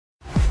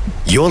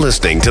You're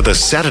listening to the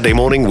Saturday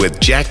Morning with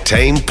Jack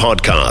Tame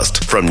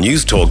podcast from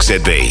News Talk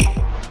ZB.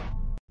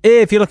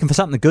 If you're looking for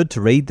something good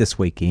to read this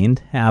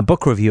weekend, our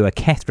book reviewer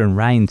Catherine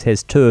Raynes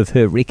has two of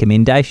her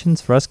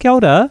recommendations for us. Kia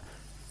ora.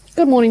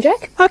 Good morning,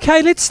 Jack.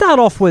 Okay, let's start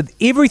off with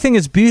Everything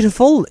is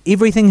Beautiful,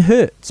 Everything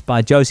Hurts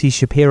by Josie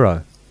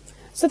Shapiro.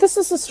 So this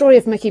is the story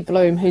of Mickey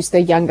Bloom, who's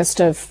the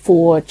youngest of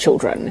 4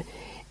 children.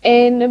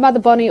 And her mother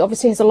Bonnie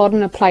obviously has a lot on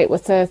her plate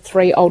with her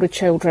 3 older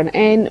children.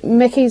 And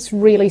Mickey's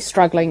really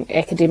struggling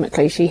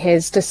academically. She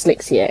has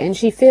dyslexia and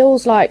she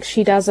feels like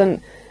she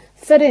doesn't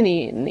fit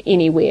in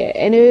anywhere.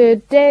 And her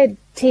dad,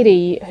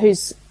 Teddy,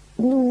 who's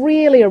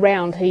really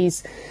around,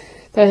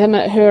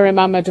 her and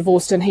mum are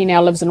divorced and he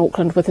now lives in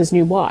Auckland with his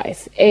new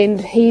wife. And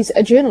he's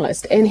a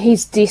journalist and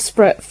he's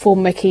desperate for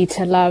Mickey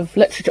to love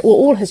literature, or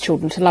all his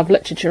children to love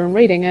literature and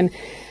reading. And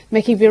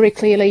Mickey very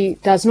clearly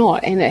does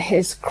not, and it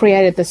has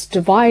created this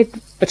divide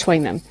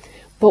between them.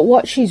 But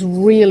what she's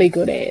really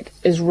good at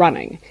is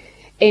running.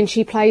 And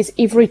she plays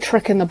every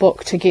trick in the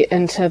book to get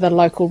into the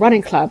local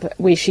running club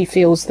where she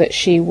feels that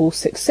she will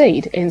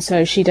succeed. And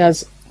so she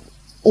does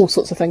all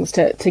sorts of things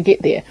to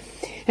get there.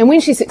 And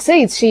when she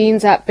succeeds, she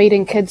ends up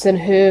beating kids in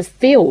her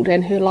field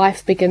and her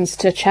life begins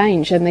to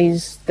change in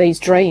these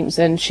dreams.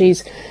 And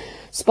she's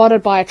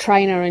spotted by a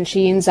trainer and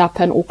she ends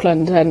up in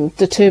Auckland and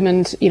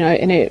determined,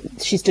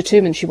 she's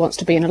determined she wants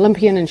to be an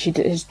Olympian, and she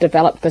has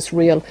developed this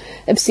real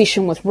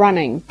obsession with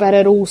running. But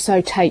it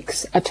also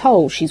takes a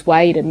toll. She's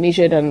weighed and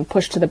measured and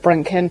pushed to the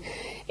brink. And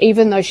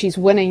even though she's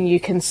winning, you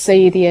can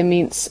see the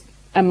immense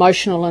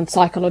emotional and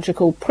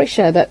psychological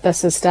pressure that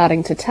this is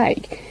starting to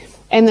take.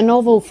 And the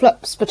novel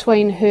flips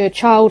between her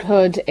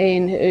childhood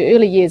and her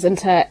early years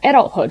into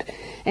adulthood.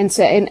 And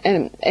so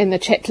in the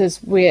chapters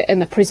where in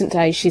the present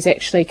day she's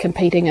actually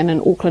competing in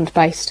an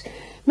Auckland-based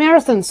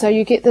marathon. So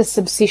you get this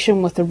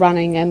obsession with the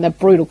running and the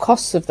brutal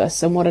costs of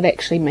this and what it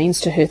actually means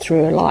to her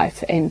through her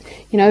life. And,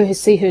 you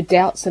see her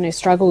doubts and her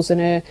struggles and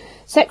her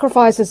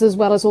sacrifices, as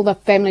well as all the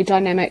family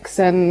dynamics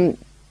and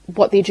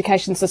what the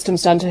education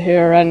system's done to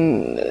her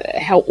and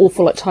how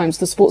awful at times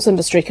the sports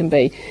industry can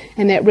be,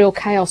 and that real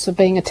chaos of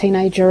being a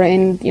teenager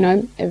and,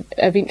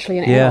 eventually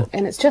an adult.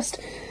 And it's just,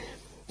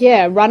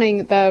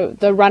 running,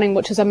 the running,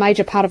 which is a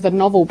major part of the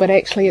novel, but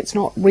actually it's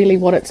not really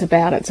what it's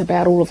about. It's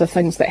about all of the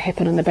things that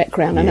happen in the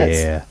background, and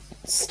it's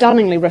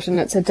stunningly written.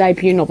 It's a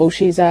debut novel.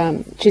 She's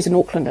an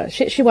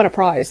Aucklander. She won a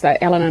prize,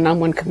 the Allen and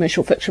Unwin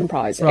Commercial Fiction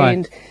Prize,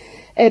 right.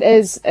 And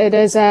it's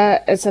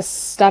a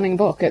stunning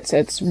book.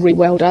 It's really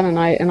well done, and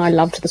I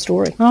loved the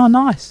story. Oh,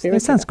 nice. Very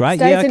that sounds great.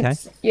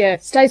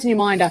 Stays in your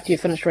mind after you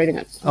finish reading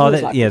it. Oh,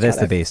 that's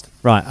the best.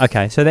 Right,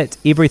 okay. So that's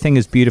Everything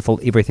is Beautiful,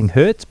 Everything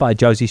Hurts by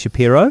Josie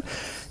Shapiro.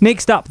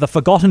 Next up, The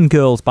Forgotten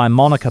Girls by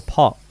Monica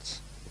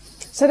Potts.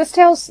 So this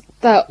tells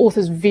the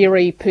author's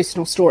very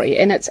personal story,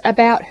 and it's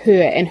about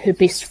her and her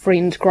best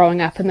friend growing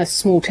up in this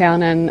small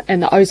town in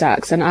the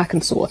Ozarks in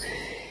Arkansas.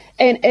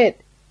 And it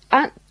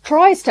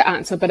tries to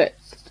answer, but it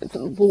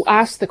will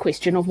ask the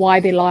question of why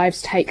their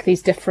lives take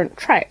these different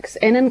tracks.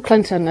 And in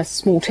Clinton, this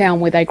small town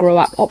where they grew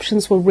up,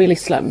 options were really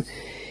slim.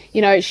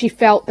 She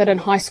felt that in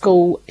high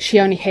school she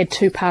only had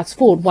 2 paths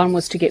forward. One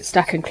was to get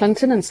stuck in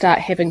Clinton and start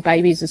having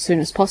babies as soon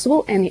as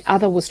possible, and the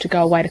other was to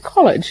go away to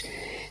college.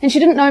 And she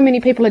didn't know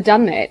many people had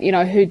done that,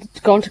 who'd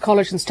gone to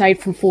college and stayed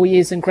from 4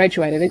 years and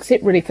graduated,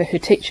 except really for her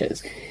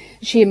teachers.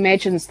 She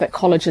imagines that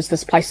college is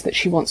this place that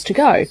she wants to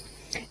go.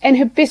 And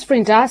her best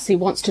friend Darcy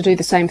wants to do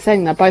the same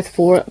thing. They're both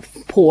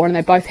poor and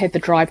they both had the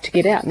drive to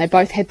get out and they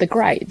both had the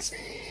grades.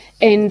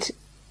 And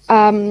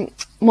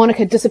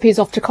Monica disappears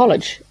off to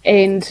college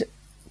and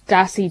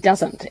Darcy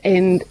doesn't.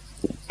 And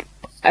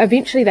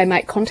eventually they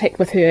make contact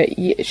with her.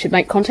 Should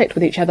make contact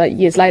with each other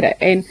years later.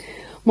 And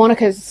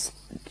Monica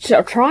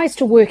tries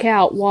to work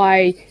out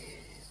why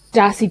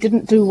Darcy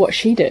didn't do what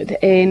she did,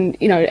 and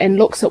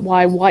looks at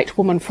why white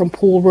women from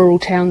poor rural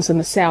towns in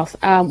the South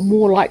are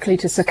more likely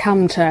to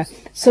succumb to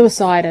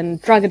suicide and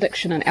drug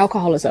addiction and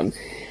alcoholism.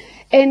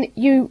 And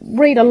you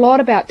read a lot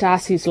about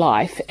Darcy's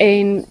life,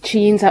 and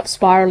she ends up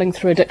spiralling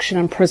through addiction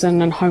and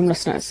prison and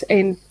homelessness.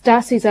 And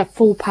Darcy's a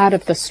full part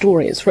of the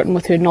story. It's written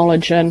with her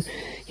knowledge and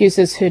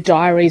uses her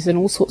diaries and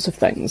all sorts of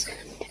things.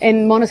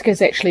 And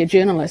Monica's actually a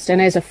journalist,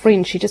 and as a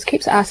friend, she just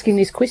keeps asking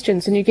these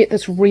questions, and you get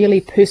this really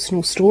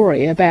personal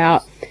story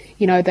about,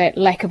 that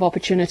lack of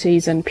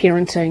opportunities and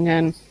parenting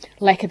and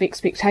lack of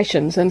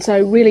expectations. And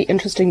so really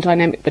interesting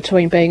dynamic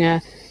between being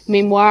a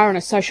memoir and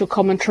a social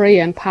commentary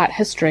and part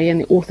history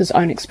and the author's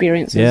own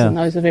experiences and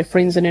those of her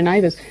friends and her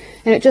neighbours.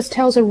 And it just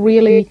tells a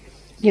really,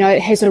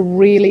 it has a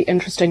really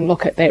interesting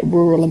look at that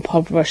rural,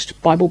 impoverished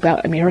Bible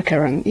Belt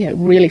America, and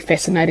really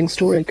fascinating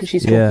story because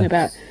she's talking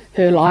about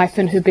her life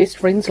and her best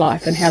friend's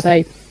life and how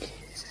they,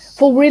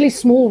 for really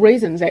small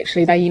reasons,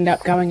 actually, they end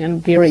up going in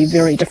very,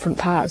 very different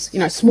paths.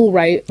 Small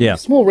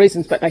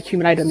reasons, but they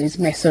accumulate in these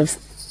massive,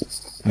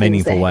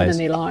 meaningful ways in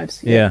their lives.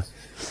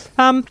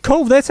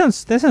 Cool. That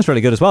sounds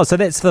really good as well. So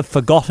that's The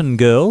Forgotten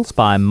Girls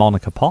by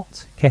Monica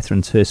Potts.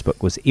 Catherine's first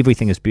book was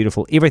Everything is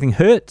Beautiful, Everything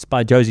Hurts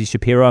by Josie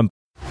Shapiro.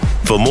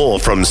 For more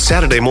from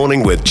Saturday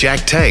Morning with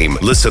Jack Tame,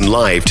 listen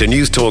live to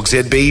News Talk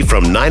ZB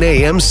from 9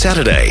 a.m.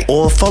 Saturday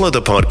or follow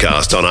the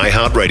podcast on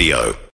iHeartRadio.